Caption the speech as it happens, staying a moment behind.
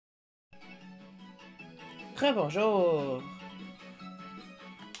Rebonjour.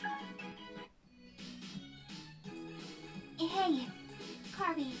 Hey,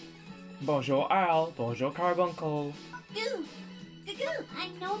 Carby. Bonjour, Earl. Bonjour, Carbuncle. Goo! Goo! I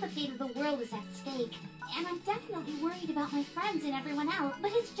know the fate of the world is at stake, and I'm definitely worried about my friends and everyone else,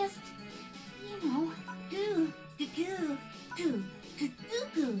 but it's just, you know, goo, goo, goo, goo, goo,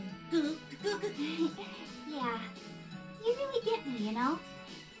 goo, goo, goo, goo. Yeah, you really get me, you know?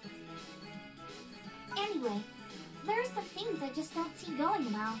 Anyway, there are some things I just don't see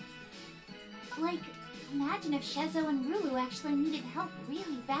going well. Like, imagine if Shezo and Rulu actually needed help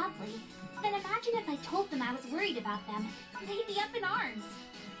really badly. Then imagine if I told them I was worried about them. They'd be up in arms.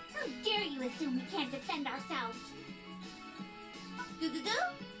 How dare you assume we can't defend ourselves? Goo goo goo?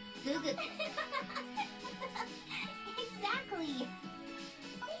 Goo goo. Exactly.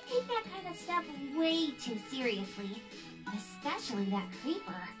 They take that kind of stuff way too seriously. Especially that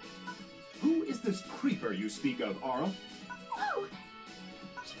creeper. Who is this creeper you speak of, Arl? Whoa!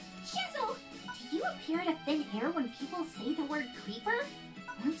 Shizzle! Do you appear out of thin air when people say the word creeper?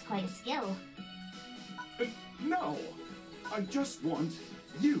 That's quite a skill. No! I just want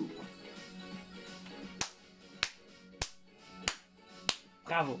you.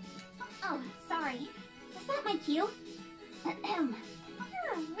 Bravo. Oh, sorry. Was that my cue? Ahem.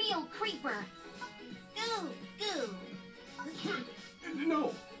 You're a real creeper. Goo! Goo!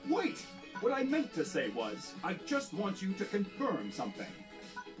 No, wait! What I meant to say was, I just want you to confirm something.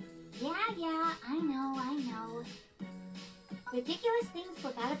 Yeah, I know. Ridiculous things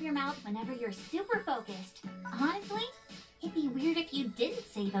slip out of your mouth whenever you're super focused. Honestly, it'd be weird if you didn't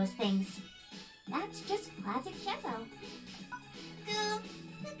say those things. That's just classic Shezo.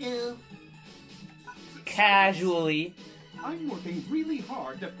 Goo. Casually. I'm working really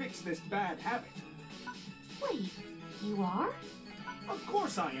hard to fix this bad habit. Wait, you are? Of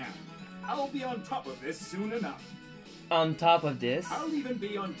course I am. I'll be on top of this soon enough. On top of this. I'll even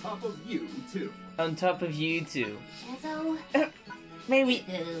be on top of you, too. On top of you too. Shezo. Mais oui.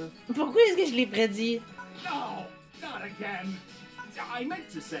 Pourquoi est-ce que je l'ai prédit? No, not again. I meant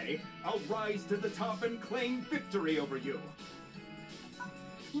to say, I'll rise to the top and claim victory over you.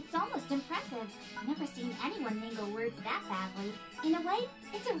 It's almost impressive. I've never seen anyone mingle words that badly. In a way,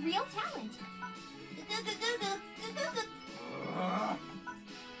 it's a real talent.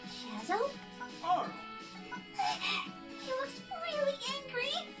 Shezo? Arl, He looks really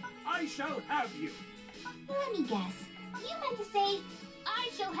angry. I shall have you. Let me guess. You meant to say, I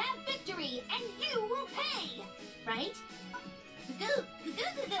shall have victory, and you will pay, right?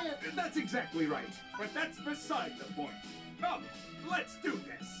 That's exactly right, but that's beside the point. Come, let's do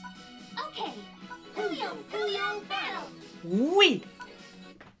this. Okay. Puyo battle. Oui!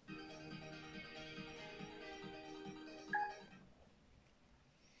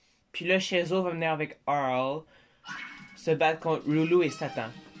 Puis là, Shezo va venir avec Earl se battre contre Lulu et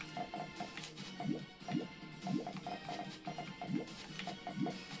Satan.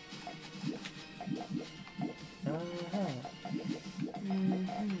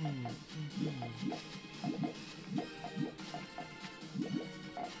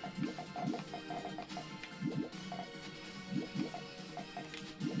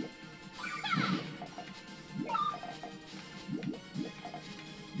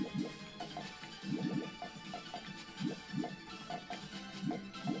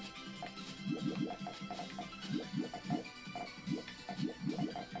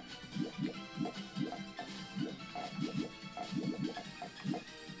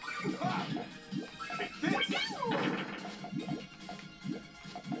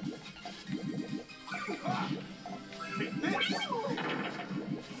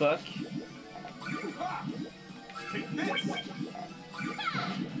 Fuck.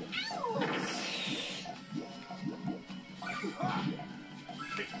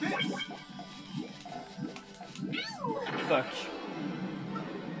 Fuck.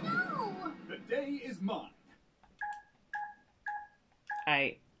 No! The day is mine.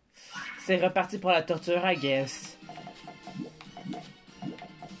 Hey. C'est reparti pour la torture, I guess.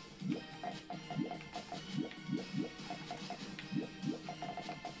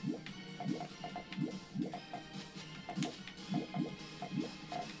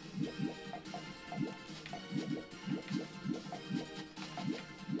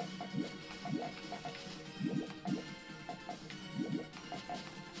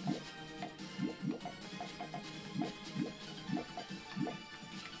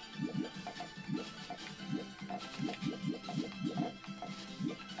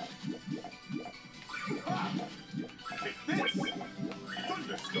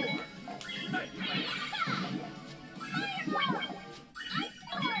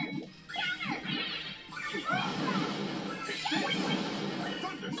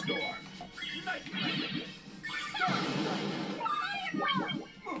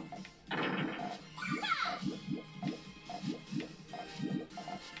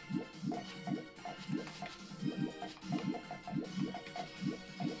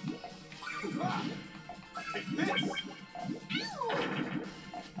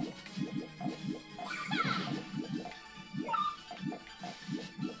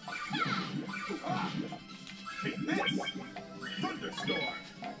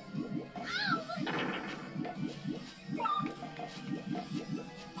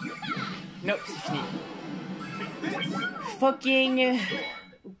 fucking...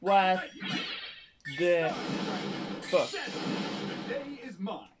 What the fuck? The day is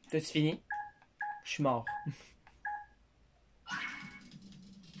mine. T'as-tu fini? Je suis mort.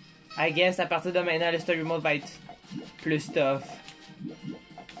 I guess à partir de maintenant, le story mode va être plus tough.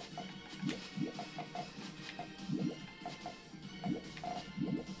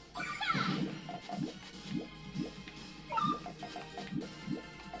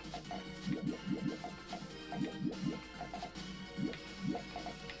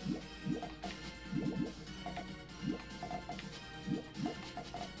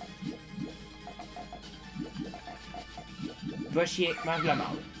 Va chier, mange la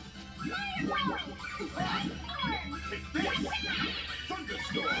marde.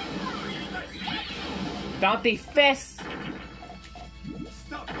 Dans tes fesses!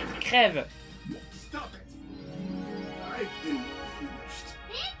 Crève! Stop it. I've been finished.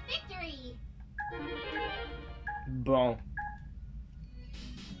 Big victory! Bon.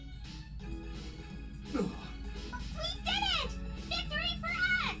 We did it! Victory for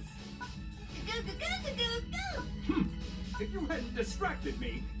us! Go, go, go, go, go, go! If you hadn't distracted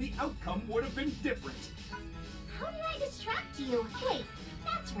me, the outcome would have been different. How did I distract you? Hey,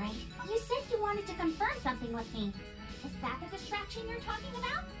 that's right. You said you wanted to confirm something with me. Is that the distraction you're talking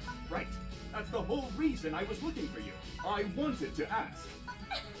about? Right. That's the whole reason I was looking for you. I wanted to ask.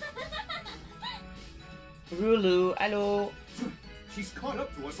 Rulu, allô? She's caught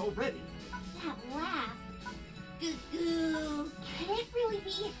up to us already. That laugh. Goo goo. Can it really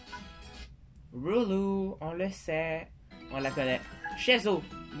be? Rulu, on le sait. On la connaît. Chezo,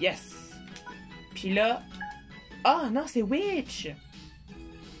 yes. Puis là... Ah, non, c'est Witch!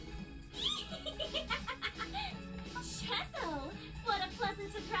 Chezo, what a pleasant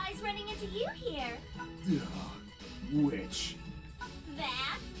surprise running into you here. Witch.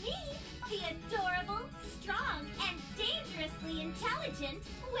 That's me, the adorable, strong, and dangerously intelligent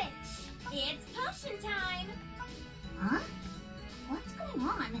witch. It's potion time. Huh? What's going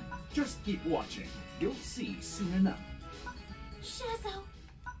on? Just keep watching. You'll see soon enough. Chezo,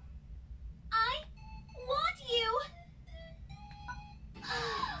 I want you.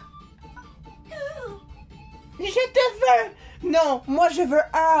 Goo. Je te veux! Non, moi je veux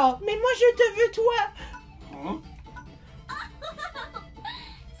Earl, mais moi je te veux toi! Huh?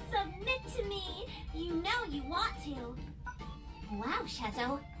 Submit to me. You know you want to. Wow,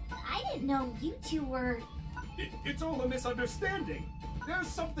 Chezo. I didn't know you two were... It's all a misunderstanding. There's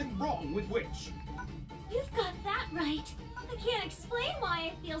something wrong with Witch. You've got that right. I can't explain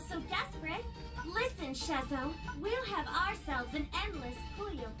why I feel so desperate. Listen, Chezo. We'll have ourselves an endless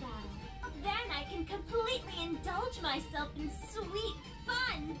puyo battle. Then I can completely indulge myself in sweet,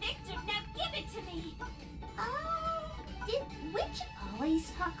 fun victory. Now give it to me. Did Witch always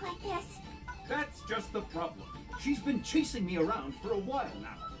talk like this? That's just the problem. She's been chasing me around for a while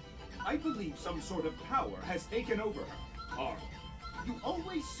now. I believe some sort of power has taken over her. Arl, you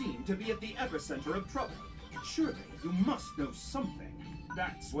always seem to be at the epicenter of trouble. Surely you must know something.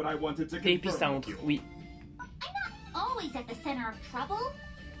 That's what I wanted to confirm with L'épicentre, you. oui. I'm not always at the center of trouble.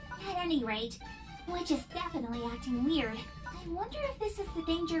 At any rate, Witch is definitely acting weird. I wonder if this is the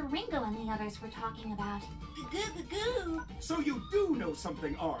danger Ringo and the others were talking about. Goo. So you do know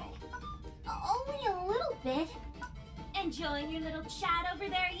something, Arl. Only a little bit. Enjoying your little chat over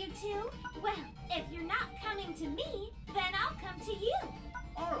there, you two? Well, if you're not coming to me, then I'll come to you.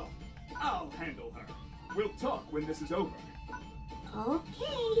 Arl, I'll handle her. We'll talk when this is over.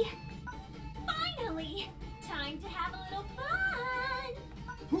 Okay. Finally! Time to have a little fun!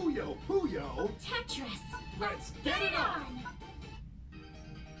 Puyo! Tetris! Let's get it on!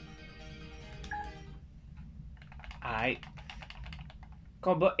 Aïe.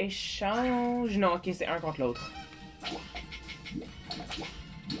 Combat échange. Non, ok, c'est un contre l'autre.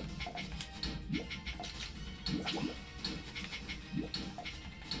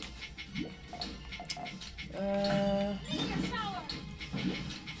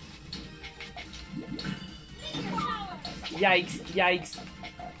 Yikes.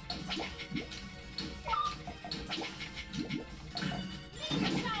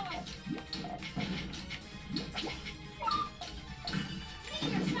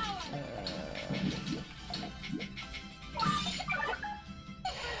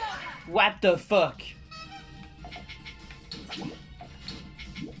 What the fuck?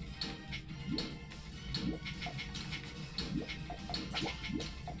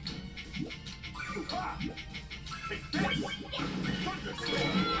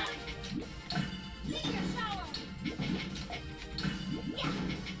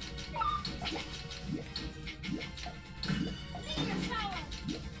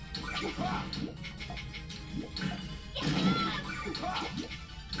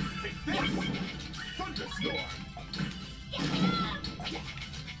 this! Thunderstorm!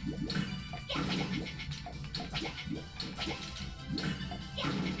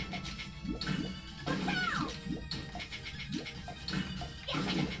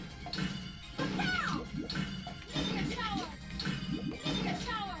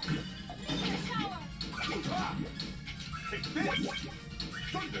 Ah! Take this!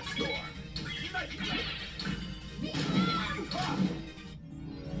 Thunderstorm! Nightmare! Ah!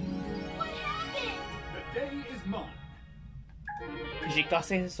 What happened? The day is mine. J'ai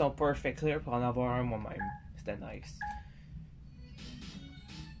cassé son perfect clear pour en avoir un moi-même. C'était nice.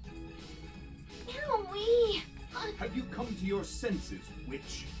 Owie. Have you come to your senses,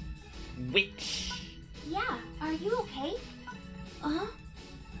 witch? Witch! Yeah, are you okay? Oh.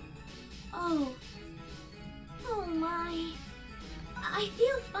 Oh my. I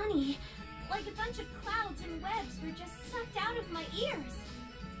feel funny. Like a bunch of clouds and webs were just sucked out of my ears.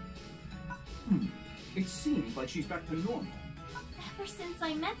 It seems like she's back to normal. Ever since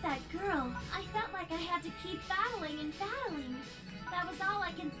I met that girl, I felt like I had to keep battling and battling. That was all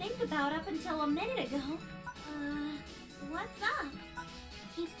I can think about up until a minute ago. What's up?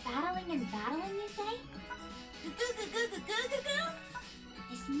 Keep battling and battling, you say?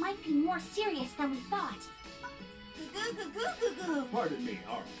 This might be more serious than we thought. Pardon me,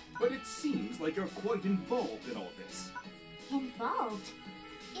 Arl, but it seems like you're quite involved in all this. Involved?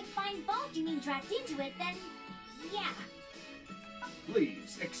 If by involved you mean dragged into it, then yeah.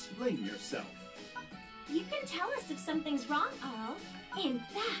 Please, explain yourself. You can tell us if something's wrong, Arl. In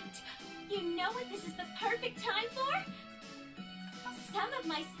fact, you know what this is the perfect time for? Some of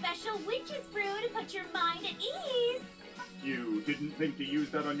my special witch's brew to put your mind at ease. You didn't think to use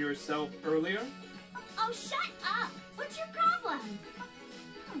that on yourself earlier? Oh, shut up! What's your problem?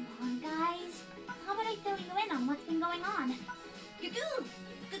 Come on, guys. How about I fill you in on what's been going on? Goo-goo!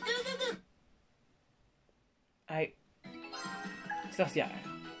 Goo-goo-goo-goo! Sorcière.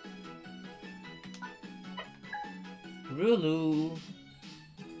 Rulu.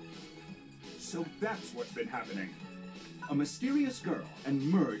 So that's what's been happening. A mysterious girl and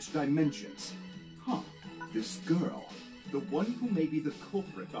merged dimensions. Huh. This girl. The one who may be the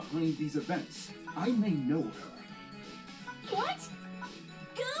culprit behind these events. I may know her. What?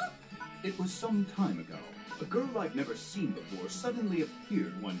 Goo? It was some time ago. A girl I've never seen before suddenly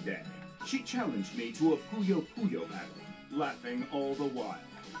appeared one day. She challenged me to a puyo battle, laughing all the while.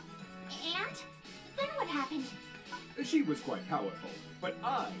 And? Then what happened? She was quite powerful, but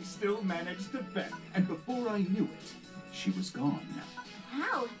I still managed to bend, and before I knew it, she was gone.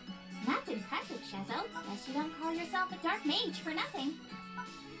 Wow. That's impressive, Shezo. Guess you don't call yourself a dark mage for nothing.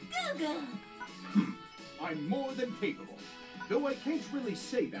 Goo-goo! I'm more than capable, though I can't really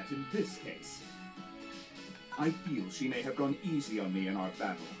say that in this case. I feel she may have gone easy on me in our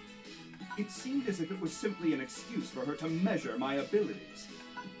battle. It seemed as if it was simply an excuse for her to measure my abilities.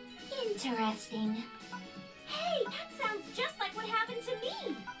 Interesting. Hey, that sounds just like what happened to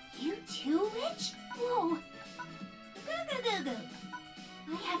me. You too, Witch? Whoa. Goo-goo-goo-goo.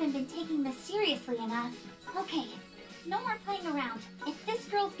 I haven't been taking this seriously enough. Okay, no more playing around. If this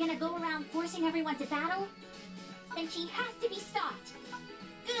girl's gonna go around forcing everyone to battle, then she has to be stopped.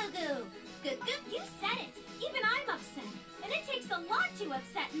 Goo-goo. Goo-goo. You said it. Even I'm upset. And it takes a lot to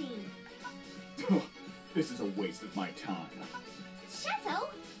upset me. This is a waste of my time. Shezo,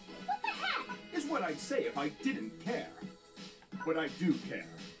 what the heck? Is what I'd say if I didn't care. But I do care.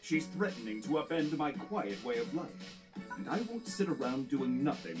 She's threatening to upend my quiet way of life. And I won't sit around doing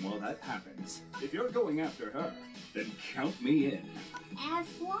nothing while that happens. If you're going after her, then count me in. As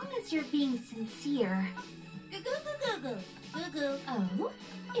long as you're being sincere. Goo-goo-goo-goo-goo. Goo-goo. Oh?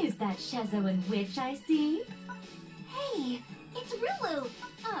 Is that Shezo and Witch I see? Hey, it's Rulu.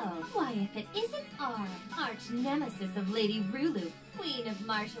 Oh, why if it isn't our arch nemesis of Lady Rulu, Queen of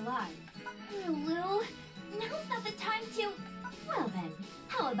Martial Arts. Rulu, now's not the time to... Well then,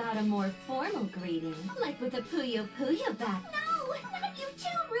 how about a more formal greeting, like with a Puyo back? No, not you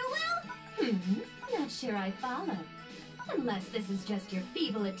too, Rulu. Not sure I follow. Unless this is just your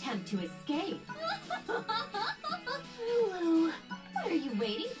feeble attempt to escape. Rulu. What are you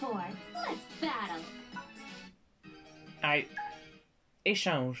waiting for? Let's battle.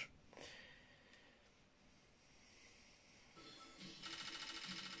 Échange.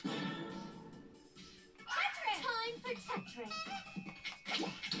 Time for Tetris.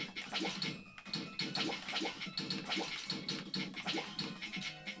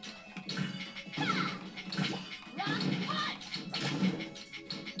 Rock punch.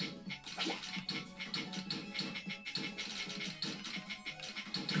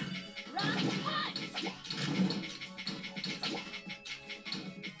 Rock punch.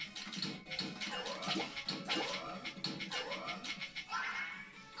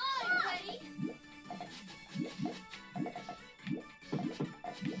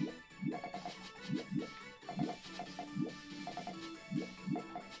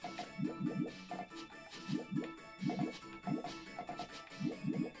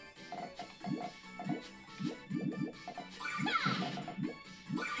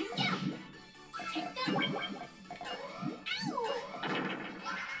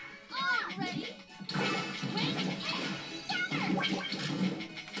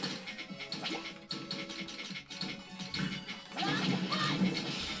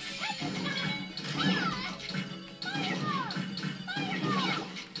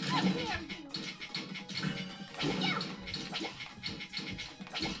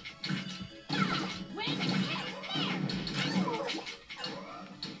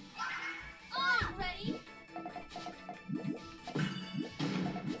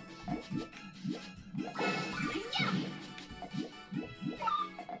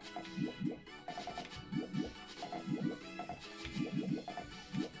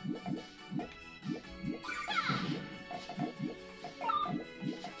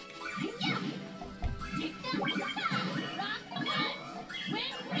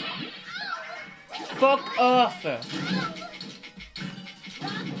 Fuck off!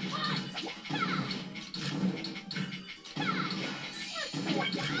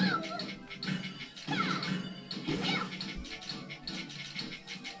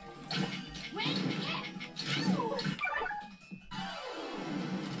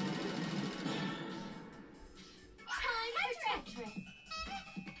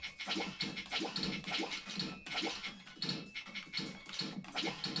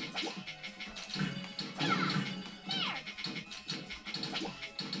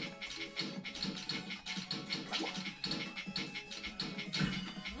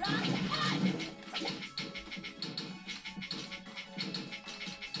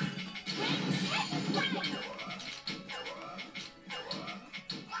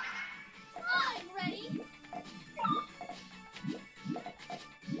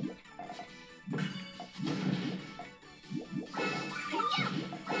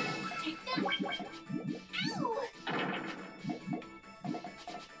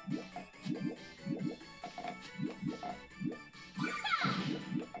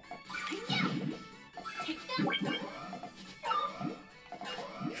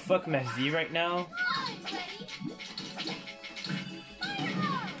 Fuck ma vie right now.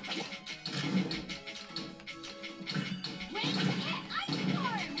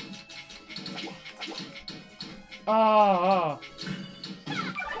 Oh,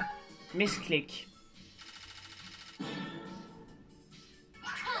 misclick.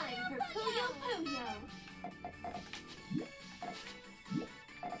 Time for Puyo Puyo.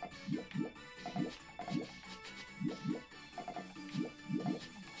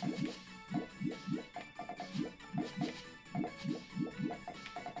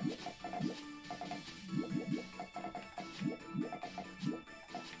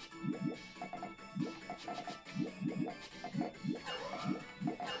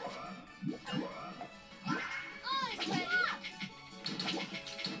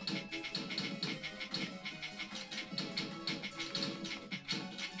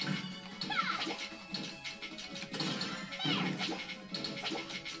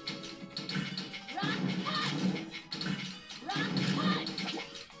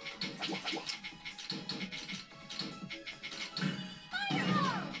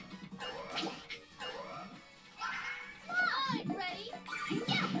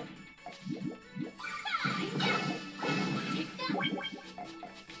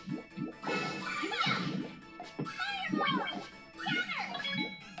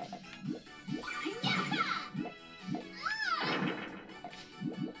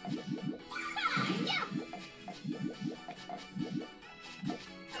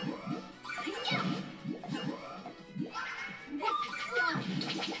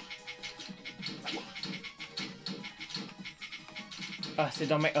 Ah, c'est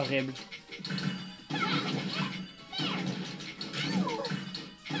dommage horrible.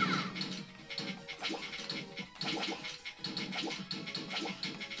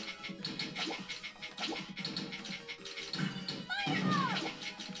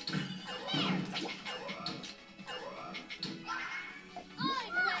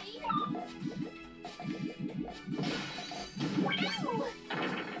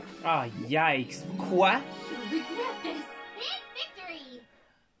 Ah, yikes. Quoi? Regret this. Big victory!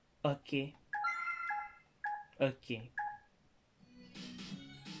 Ok. Ok.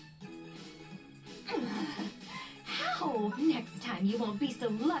 How? Next time you won't be so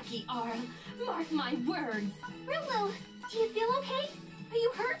lucky, Arl. Mark my words. Rulu, do you feel okay? Are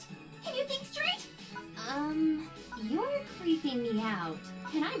you hurt? Can you think straight? You're creeping me out.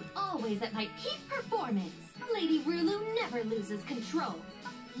 And I'm always at my peak performance. Lady Rulu never loses control.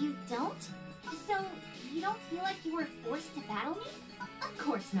 You don't? So, you don't feel like you were forced to battle me? Of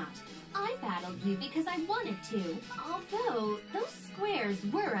course not. I battled you because I wanted to. Although, those squares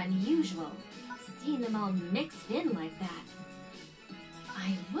were unusual. Seeing them all mixed in like that.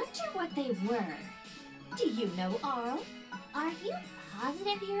 I wonder what they were. Do you know, Arl? Are you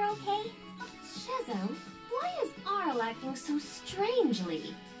positive you're okay? Shezo, why is Arl acting so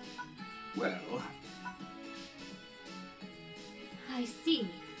strangely? Well, I see.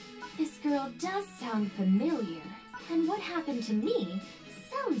 This girl does sound familiar. And what happened to me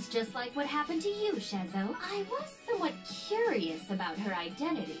sounds just like what happened to you, Shezo. I was somewhat curious about her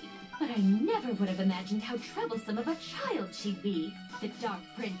identity, but I never would have imagined how troublesome of a child she'd be. The Dark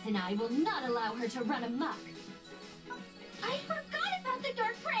Prince and I will not allow her to run amok. I forgot about the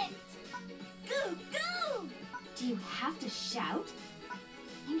Dark Prince! Goo goo! Do you have to shout?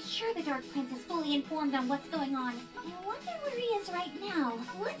 I'm sure the Dark Prince is fully informed on what's going on. I wonder where he is right now.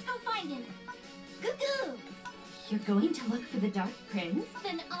 Let's go find him. Goo goo! You're going to look for the Dark Prince?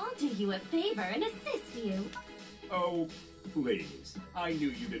 Then I'll do you a favor and assist you. Oh, please. I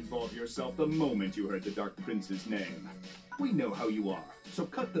knew you'd involve yourself the moment you heard the Dark Prince's name. We know how you are, so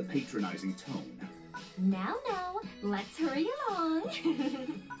cut the patronizing tone. Now, let's hurry along.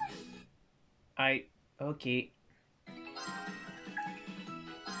 Ok.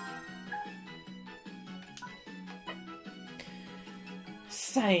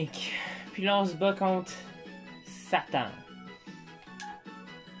 Cinq. Puis là, on se bat contre Satan.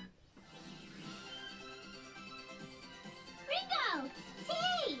 Ringo!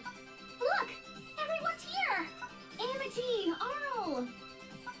 Hey! Look! Everyone's here! Amity, Arl!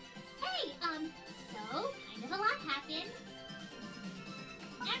 Hey, so, kind of a lot happened.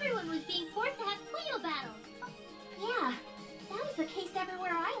 Everyone was being forced to have puyo battles. Yeah, that was the case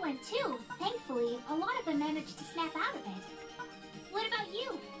everywhere I went too. Thankfully, a lot of them managed to snap out of it. What about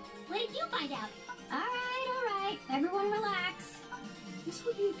you? What did you find out? All right. Everyone relax. This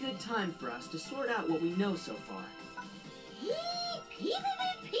would be a good time for us to sort out what we know so far.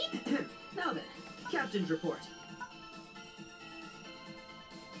 Now then, Captain's report.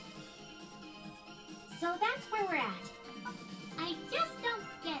 So that's where we're at. I just don't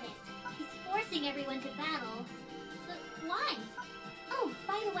get it. He's forcing everyone to battle. But why? Oh,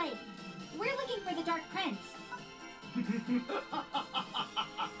 by the way, we're looking for the Dark Prince.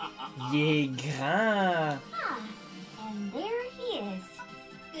 Il est grand. Ah, and there he is.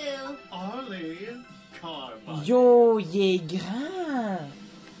 Goo. Arlie, Karma. Yo, il est grand.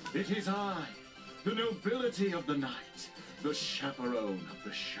 It is I, the nobility of the night, the chaperone of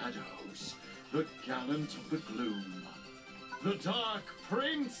the shadows, the gallant of the gloom. The Dark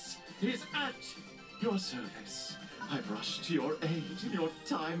Prince is at your service. I've rushed to your aid in your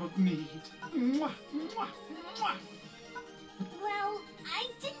time of need. Mwah, mwah, mwah. Well, I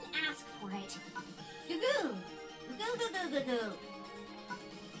didn't ask for it. Goo-goo. Goo-goo-goo-goo-goo.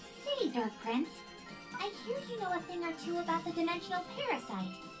 Say, Dark Prince, I hear you know a thing or two about the dimensional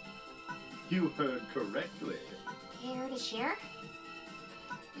parasite. You heard correctly. Care to share?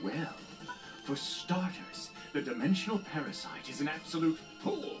 Well, for starters, the dimensional parasite is an absolute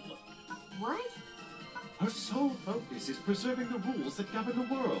fool. What? Her sole focus is preserving the rules that govern the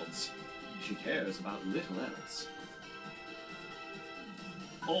worlds. She cares about little else.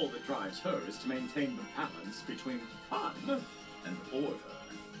 All that drives her is to maintain the balance between fun and order.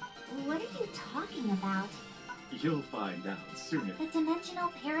 What are you talking about? You'll find out soon. The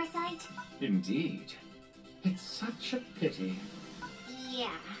dimensional parasite? Indeed. It's such a pity.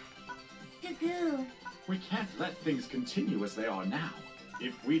 Yeah. Goo-goo. We can't let things continue as they are now.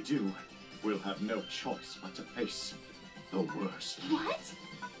 If we do, we'll have no choice but to face the worst. What?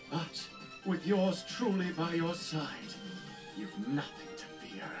 But with yours truly by your side, you've nothing to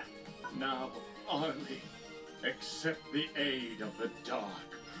fear. Now, Arlie, accept the aid of the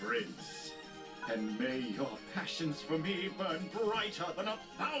Dark Prince. And may your passions for me burn brighter than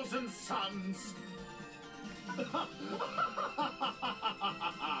 1,000 suns.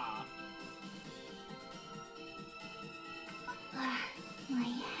 My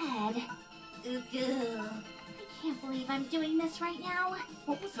head. Goo-goo. I can't believe I'm doing this right now.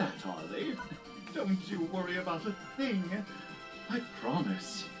 What was that, Arlie? Don't you worry about a thing. I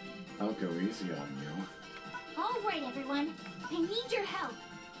promise. I'll go easy on you. All right, everyone. I need your help.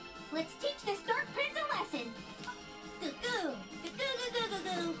 Let's teach this Dark Prince a lesson. Goo-goo.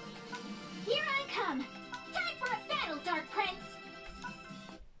 Goo-goo-goo-goo-goo. Here I come. Time for a battle, Dark Prince.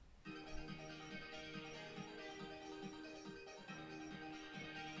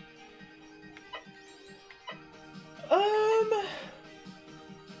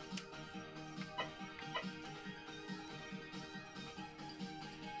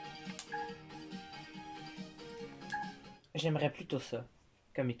 J'aimerais plutôt ça,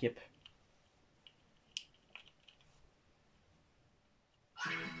 comme équipe.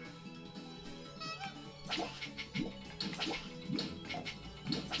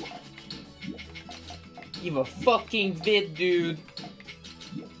 Il va fucking vite, dude!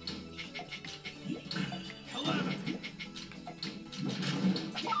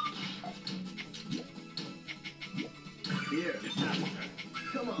 Here,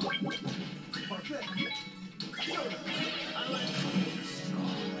 come on. Perfect.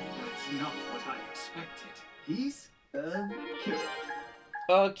 That's not what I expected. He's a killer.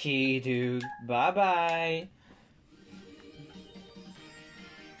 Okay, dude. Bye-bye.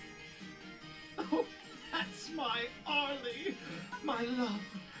 Oh, that's my Arlie. My love.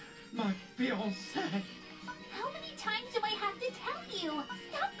 My fiancé. How many times do I have to tell you?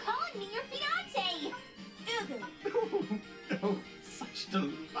 Stop calling me your fiance. Goo-goo. Oh, such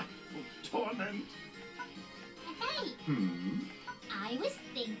delightful torment. Hey, I was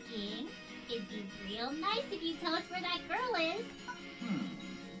thinking it'd be real nice if you tell us where that girl is.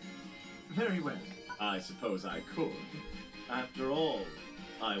 Very well. I suppose I could. After all,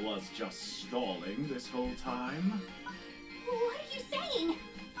 I was just stalling this whole time. What are you saying?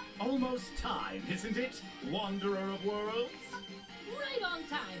 Almost time, isn't it, Wanderer of Worlds? Right on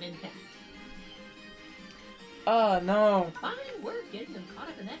time, in fact. Oh no. Fine work getting them caught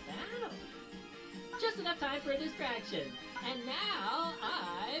up in that battle. Just enough time for a distraction. And now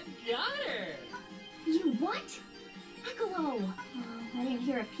I've got her. You what? Piccolo! Oh, I didn't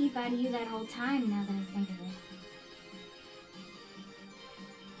hear a peep out of you that whole time, now that I think of it.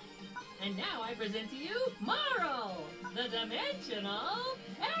 And now I present to you Marl, the Dimensional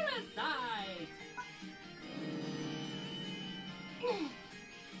Parasite.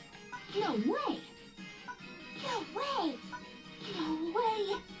 No way! No way! No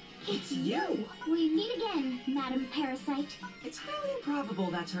way! It's you! We meet again, Madam Parasite. It's highly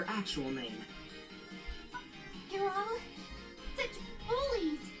improbable that's her actual name. You're all such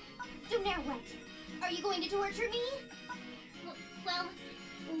bullies. So now what? Are you going to torture me? Well,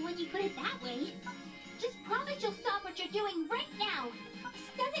 when you put it that way, just promise you'll stop what you're doing right now. This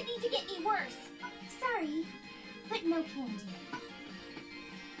doesn't need to get any worse. Sorry, but no candy.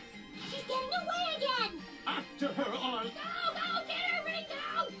 She's getting away again! After her on... Go, get her,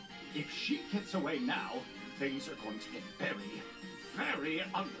 Ringo! If she gets away now, things are going to get very, very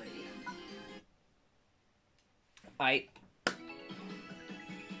ugly.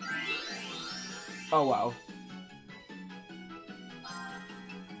 Oh wow.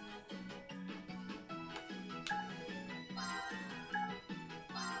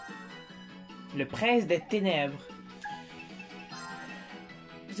 Le prince des ténèbres.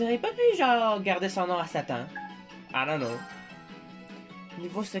 Vous auriez pas pu, genre, garder son nom à Satan? I don't know.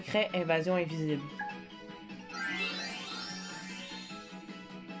 Niveau secret, invasion invisible.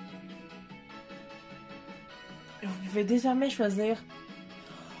 Vous pouvez désormais choisir...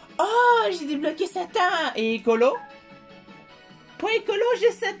 Oh, j'ai débloqué Satan! Et Écolo? Pas Écolo,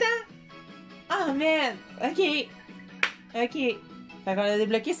 j'ai Satan! Oh, man! Ok. Ok. Fait qu'on a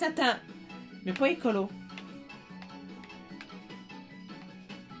débloqué Satan. Mais pas Écolo.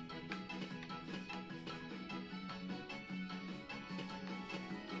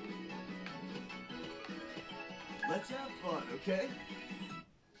 Let's have fun, okay?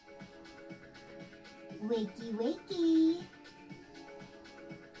 Wakey, wakey.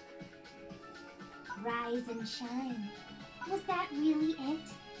 Rise and shine. Was that really it?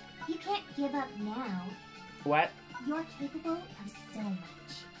 You can't give up now. What? You're capable of so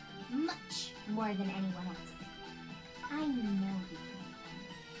much. Much more than anyone else. I know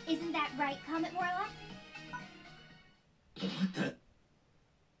you. Isn't that right, Comet Warlock? What the...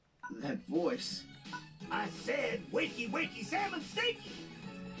 That voice... I said, wakey, wakey, salmon steaky.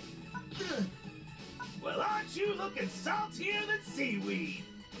 Well, aren't you looking saltier than seaweed?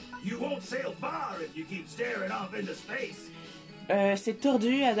 You won't sail far if you keep staring off into space. C'est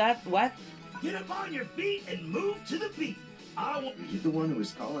tordu à date. What? Get up on your feet and move to the beat. I want... Are you the one who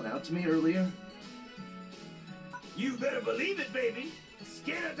was calling out to me earlier? You better believe it, baby.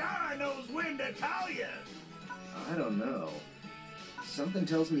 Skinadar knows when to call you. I don't know. Something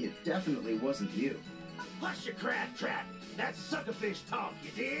tells me it definitely wasn't you. Hush your crab trap. That's suckerfish talk,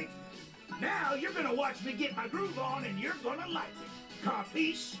 you dig? Now you're gonna watch me get my groove on and you're gonna like it.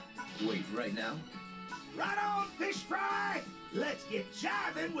 Capiche? Wait, right now? Right on, fish fry! Let's get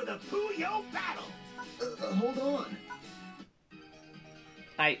jiving with a puyo battle! Hold on.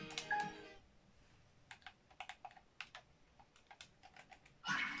 Aïe.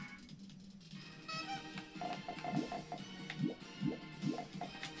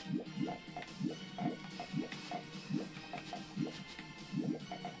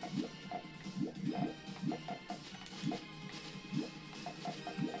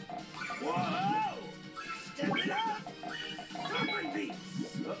 Whoa! Step it up! Covering beats!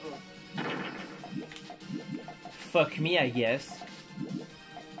 Fuck me, I guess.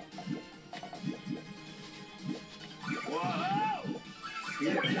 Whoa!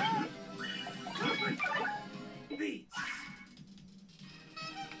 Step it up! Covering beats!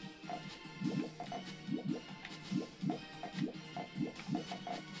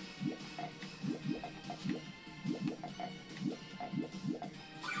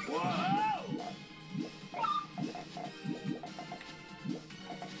 Whoa!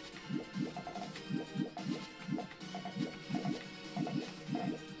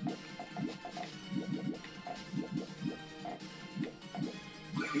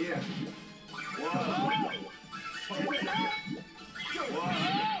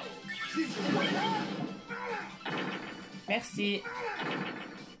 Merci.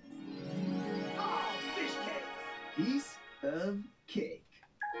 Oh, fish cake. Piece of cake.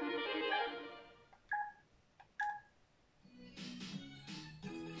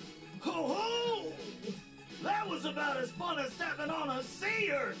 Ho ho! That was about as fun as stepping on a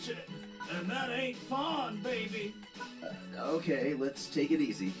sea urchin. And that ain't fun, baby. Okay, let's take it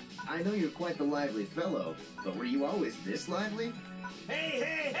easy. I know you're quite the lively fellow, but were you always this lively? Hey,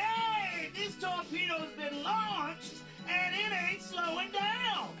 hey, hey! This torpedo's been launched, and it ain't slowing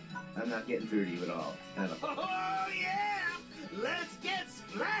down. I'm not getting through to you at all. Oh, yeah! Let's get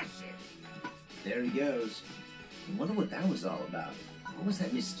splashing. There he goes. I wonder what that was all about. What was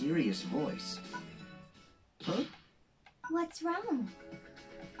that mysterious voice? Huh? What's wrong?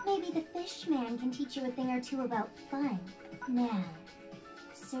 Maybe the fish man can teach you a thing or two about fun. Now,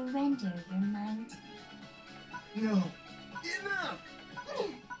 surrender your mind to me. No. Enough!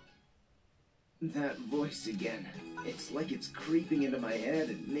 That voice again. It's like it's creeping into my head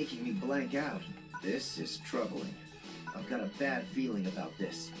and making me blank out. This is troubling. I've got a bad feeling about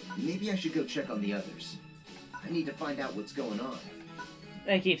this. Maybe I should go check on the others. I need to find out what's going on.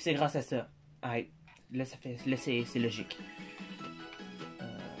 Ok, puis c'est grâce à ça. Ouais, là, ça fait, là c'est logique.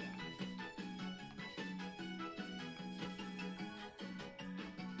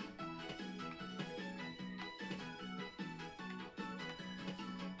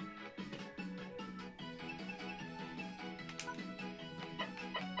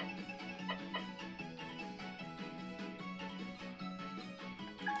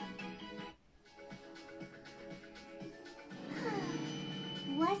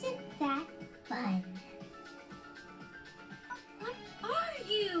 Wasn't that fun? What are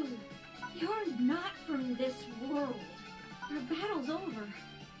you? You're not from this world. Our battle's over.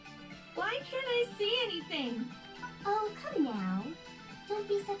 Why can't I see anything? Oh, come now. Don't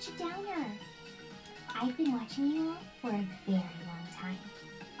be such a downer. I've been watching you all for a very long time.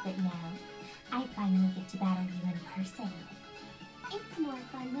 But now, I finally get to battle you in person. It's more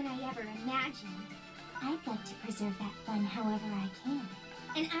fun than I ever imagined. I'd like to preserve that fun however I can.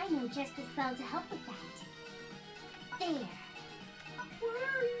 And I know just the spell to help with that. There. What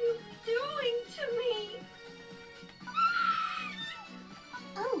are you doing to me?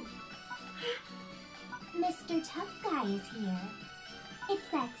 Oh. Mr. Tough Guy is here. It's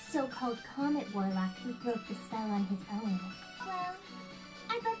that so-called Comet Warlock who broke the spell on his own. Well,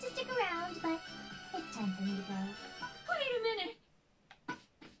 I'd love to stick around, but it's time for me to go. Wait a minute.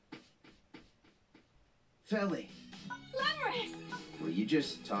 Felly, Lemris! were you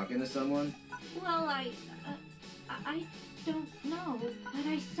just talking to someone? Well, I don't know, but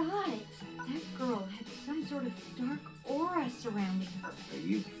I saw it. That girl had some sort of dark aura surrounding her. Are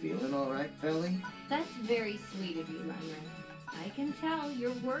you feeling all right, Felly? That's very sweet of you, Lemris. I can tell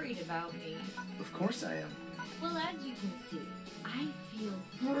you're worried about me. Of course I am. Well, as you can see, I feel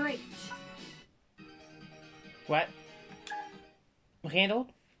great. What? Rien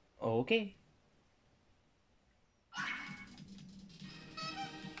d'autre? Ok.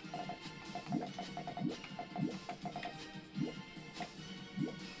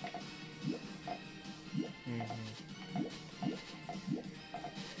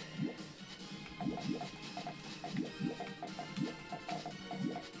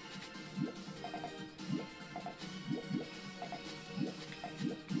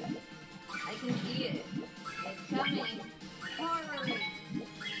 I can see it. It's coming. Horror.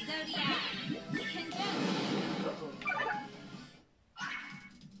 Zodiac. Condense.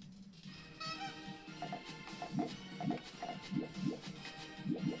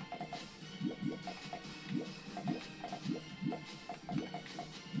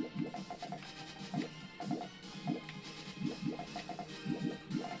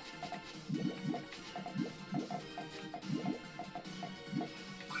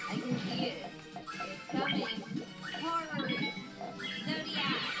 I can see it. It's coming. Horror.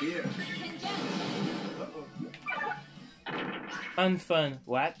 Zodiac. Here. Condense. Unfun.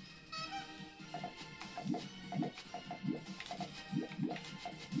 What?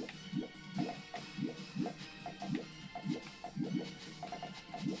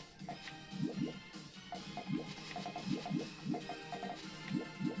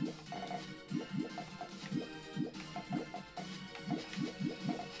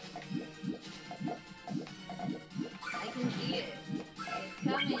 I can see it. It's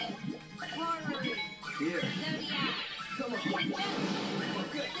coming. Horror. Here. Zodiac. Come on.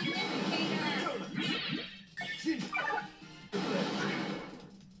 Condense.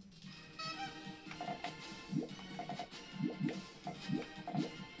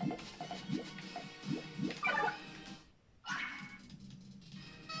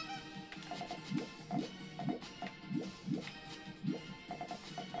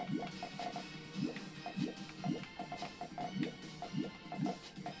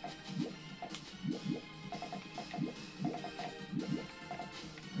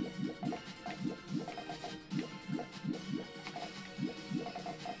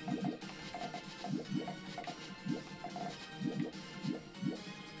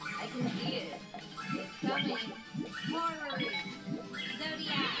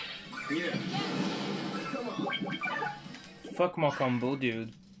 Here. Come on. Fuck mon combo,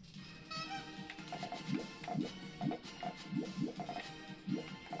 dude.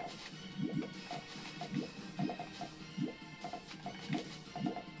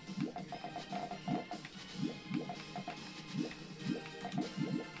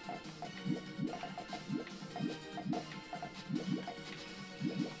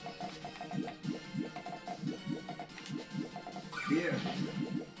 Here.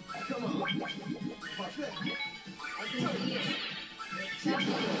 Come on. Fuck that. I can see it. It's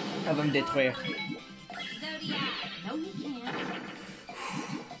coming. Elle va me détruire. Zodiac. No, he can't.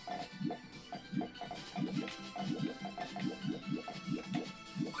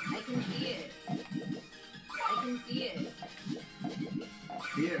 I can see it. I can see it.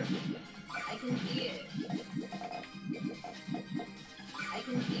 Here. I can see it. I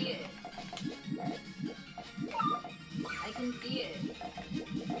can see it. I can see it.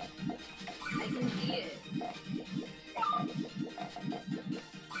 I can see it.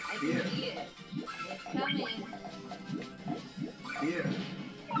 I can Here. see it. It's coming. Here.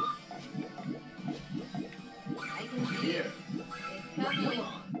 I can see Here. it. It's coming.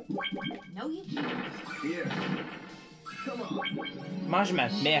 No, you can't. Here. Come on. Mange ma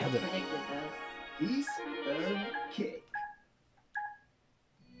merde. Predicted this. Piece of cake.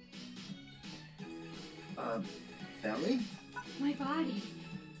 Felly? My body.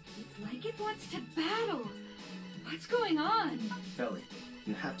 It's like it wants to battle. What's going on? Felly,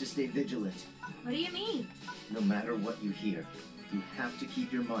 you have to stay vigilant. What do you mean? No matter what you hear, you have to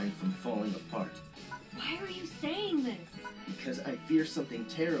keep your mind from falling apart. Why are you saying this? Because I fear something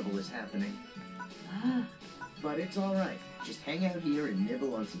terrible is happening. Ah, But it's alright. Just hang out here and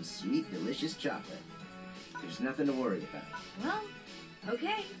nibble on some sweet, delicious chocolate. There's nothing to worry about. well,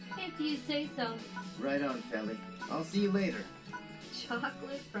 okay, if you say so. Right on, Felly. I'll see you later.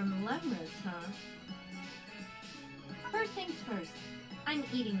 Chocolate from Lemurus, huh? First things first, I'm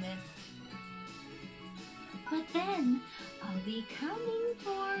eating this. But then, I'll be coming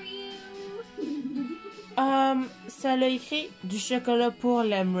for you. Ça l'a écrit du chocolat pour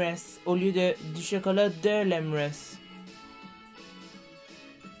Lemurus au lieu de du chocolat de Lemurus.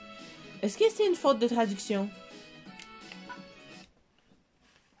 Est-ce que c'est une faute de traduction?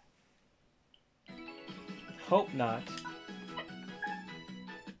 Hope not.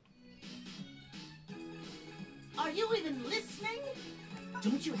 Are you even listening?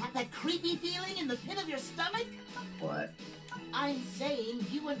 Don't you have that creepy feeling in the pit of your stomach? What? I'm saying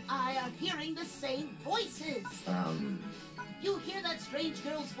you and I are hearing the same voices. You hear that strange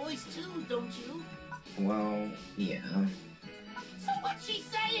girl's voice too, don't you? Well, yeah. So what's she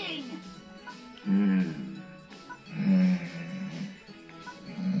saying?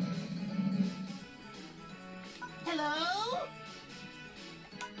 Hello?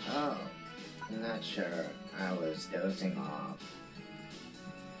 Oh, not sure. I was dozing off.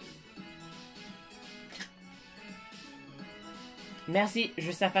 Merci,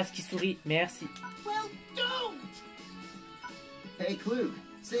 juste sa face qui sourit. Merci. Well, don't! Hey, Klug.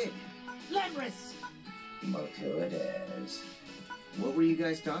 Sig. Lemurus! Look who it is. What were you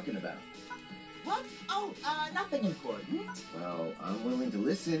guys talking about? What? Oh, nothing important. Well, I'm willing to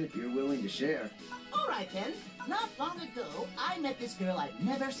listen if you're willing to share. All right, then. Not long ago, I met this girl I'd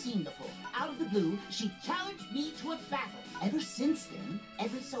never seen before. Out of the blue, she challenged me to a battle. Ever since then,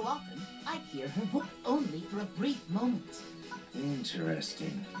 every so often, I hear her voice only for a brief moment.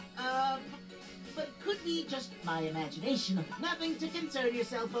 Interesting. But it could be just my imagination. Nothing to concern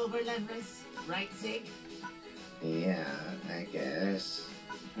yourself over, Lemurus. Right, Sig? Yeah, I guess.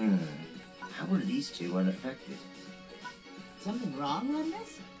 How are these two unaffected? Something wrong,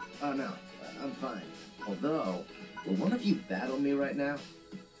 Lemurus? Oh, no. I'm fine. Although, will one of you battle me right now?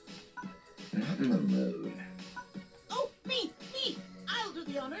 Not in the mood. Oh, me! I'll do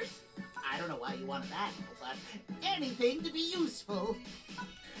the honors. I don't know why you want that, but anything to be useful.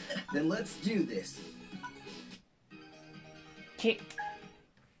 Then let's do this. Okay.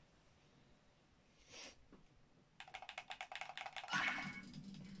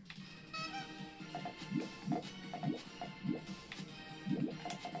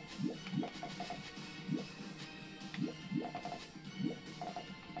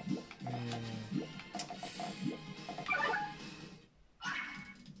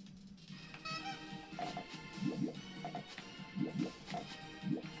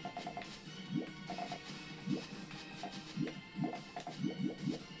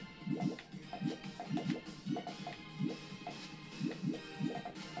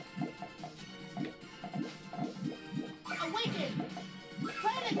 Awaken!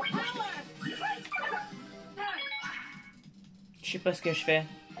 Planet power! Je sais pas ce que je fais.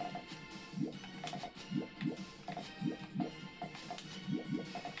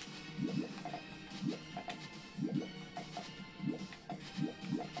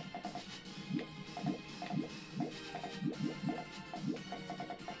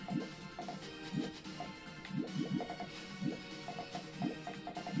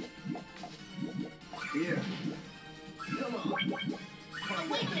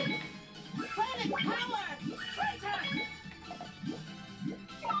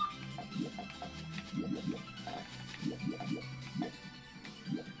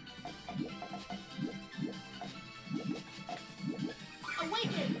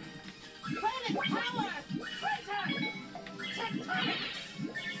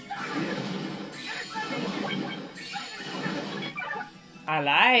 À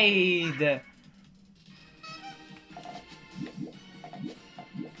l'aide!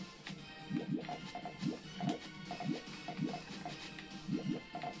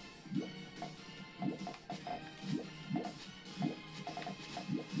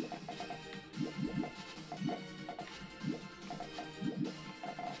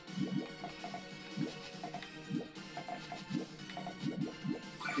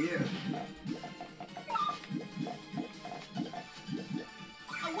 Here.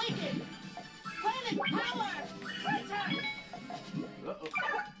 Awaken! Planet power! Attack!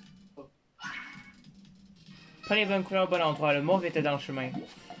 Pas les bonnes couleurs au bon endroit, le mauve était dans le chemin.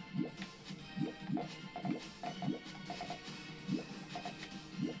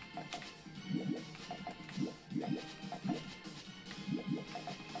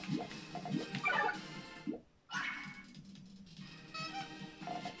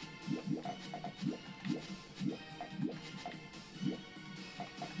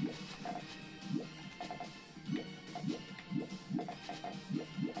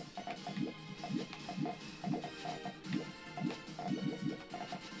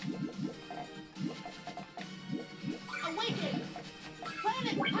 Awaken!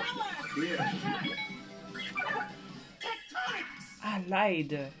 Planet power! Here. Attack! Tectonics! À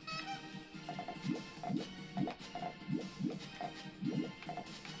l'aide!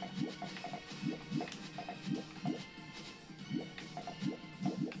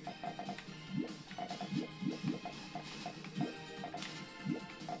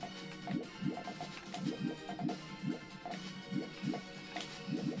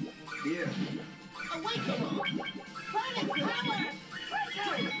 Here. Awaken! Planet power!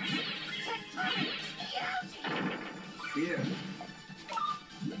 Attack! Tectonics! Yowzy! Here.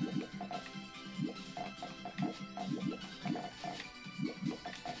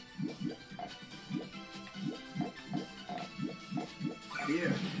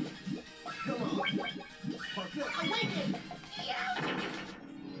 Here. Come on. Awaken! Yowzy!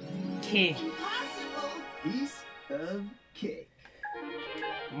 Ok. Impossible! Piece of cake.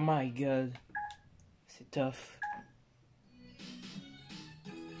 My god. C'est tough.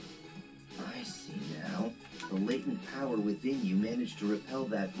 I see now. The latent power within you managed to repel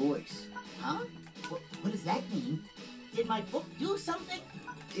that voice. Huh? What does that mean? Did my book do something?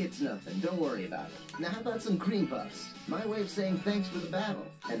 It's nothing. Don't worry about it. Now, how about some cream puffs? My way of saying thanks for the battle.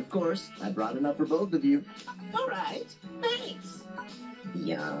 And of course, I brought enough for both of you. All right. Thanks.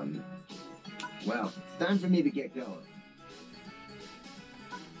 Yum. Well, time for me to get going.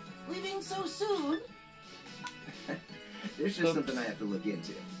 Leaving so soon? There's just something I have to look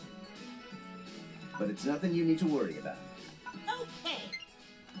into. But it's nothing you need to worry about. Okay.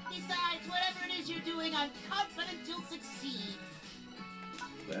 Besides, whatever it is you're doing, I'm confident you'll succeed.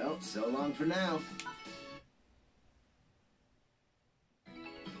 Well, so long for now.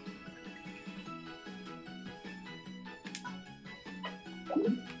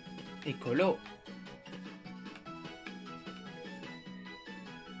 Écolo.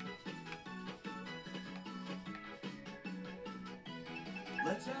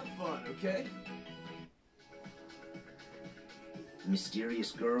 Let's have fun, okay?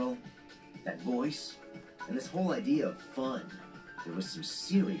 Mysterious girl, that voice, and this whole idea of fun. There was some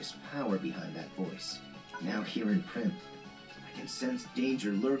serious power behind that voice. Now here in print, I can sense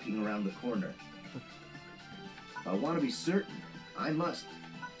danger lurking around the corner. If I want to be certain, I must.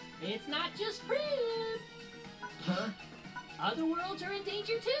 It's not just Prim. Huh? Other worlds are in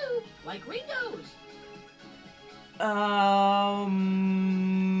danger too, like Ringo's. You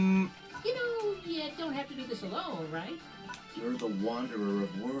know, you don't have to do this alone, right? You're the wanderer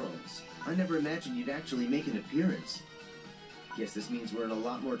of worlds. I never imagined you'd actually make an appearance. Guess this means we're in a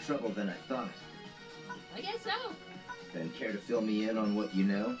lot more trouble than I thought. I guess so. Then care to fill me in on what you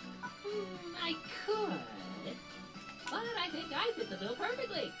know? I could. But I think I fit the bill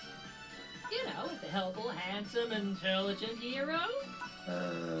perfectly. You know, with the helpful, handsome, intelligent hero.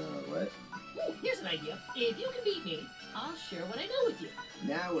 What? Ooh, here's an idea. If you can beat me, I'll share what I know with you.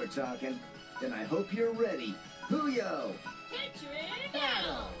 Now we're talking. Then I hope you're ready. Puyo! Tetris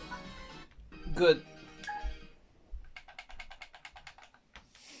battle! Good.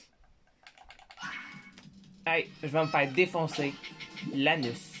 Hey, je vais me faire défoncer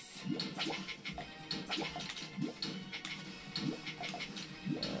l'anus.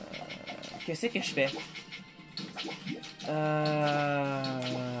 Qu'est-ce que je fais?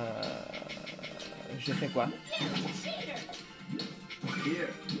 Je fais quoi? Here.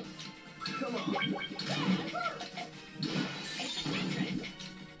 Come on.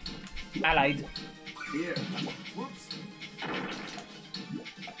 À l'aide. Here. Whoops.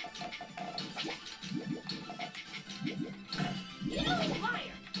 You like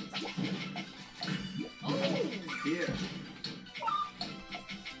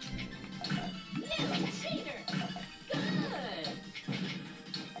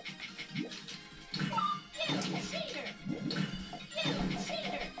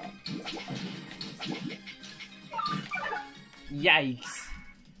Yikes.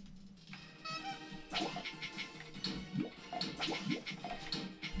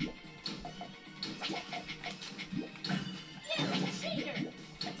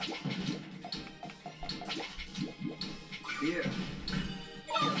 Here.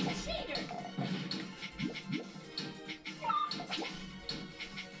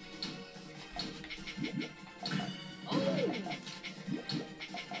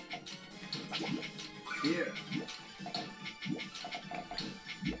 Here.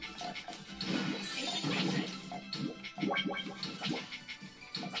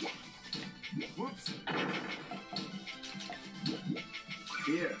 Whoops.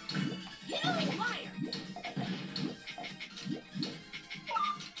 Here. Here.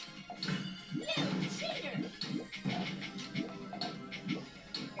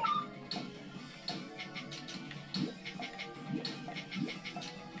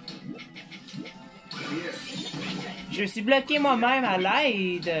 Je me suis bloqué moi-même à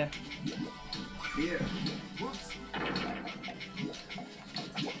l'aide. Here. Whoops.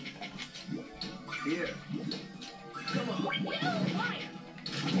 Here. Come on.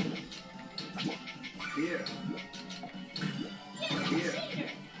 Here. Here.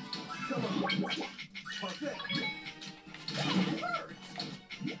 Come on. Parfait.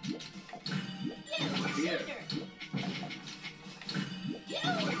 Here. Here.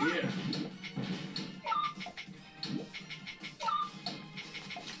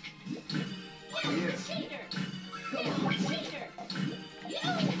 Here. Come on.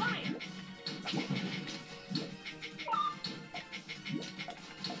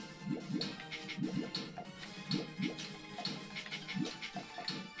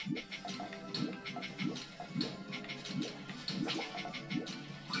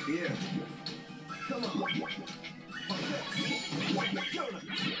 Here. Come on.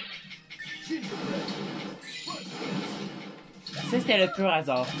 Ça, c'était le pur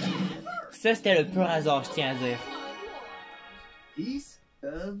hasard. Ça, c'était le pur hasard, je tiens à dire. Piece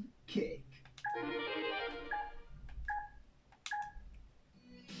of cake.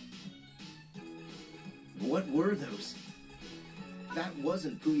 What were those? That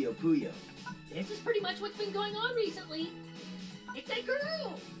wasn't Puyo Puyo. This is pretty much what's been going on recently. It's that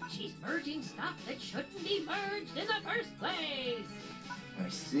girl. She's merging stuff that shouldn't be merged in the first place. I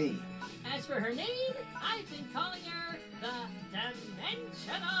see. As for her name, I've been calling her the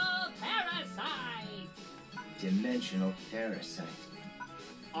Dimensional Parasite. Dimensional parasite.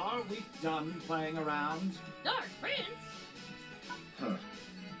 Are we done playing around? Dark Prince? Huh.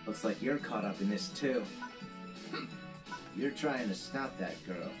 Looks like you're caught up in this too. You're trying to stop that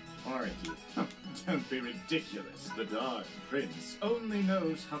girl, aren't you? Don't be ridiculous. The Dark Prince only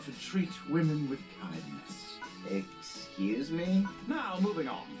knows how to treat women with kindness. Excuse me? Now, moving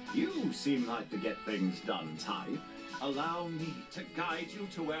on. You seem like the get things done type. Allow me to guide you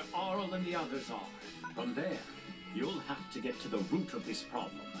to where Aurel and the others are. From there, you'll have to get to the root of this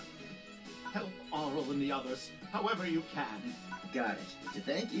problem. Help Aurel and the others however you can. Got it. To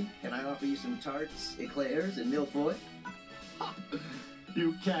thank you, can I offer you some tarts, eclairs, and millefeuille?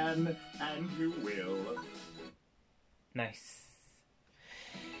 You can, and you will. Nice.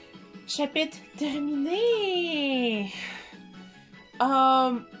 Chapitre terminé.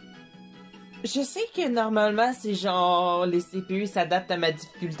 Je sais que normalement, c'est genre les CPU s'adaptent à ma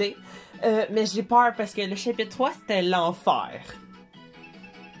difficulté. Mais j'ai peur parce que le chapitre 3, c'était l'enfer.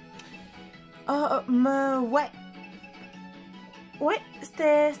 Ouais. Ouais,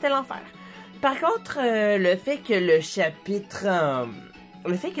 c'était l'enfer. Par contre, le fait que le chapitre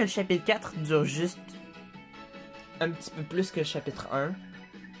 4 dure juste un petit peu plus que le chapitre 1.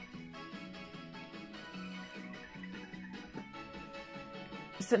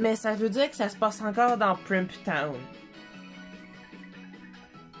 Mais ça veut dire que ça se passe encore dans Primp Town.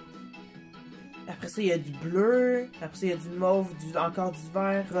 Après ça, il y a du bleu. Après ça, il y a du mauve, encore du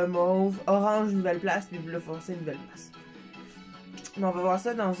vert, remauve, orange, nouvelle place, puis bleu foncé, nouvelle place. Mais on va voir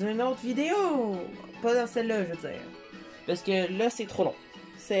ça dans une autre vidéo. Pas dans celle-là, je veux dire. Parce que là, c'est trop long.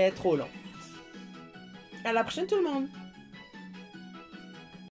 C'est trop long. À la prochaine, tout le monde!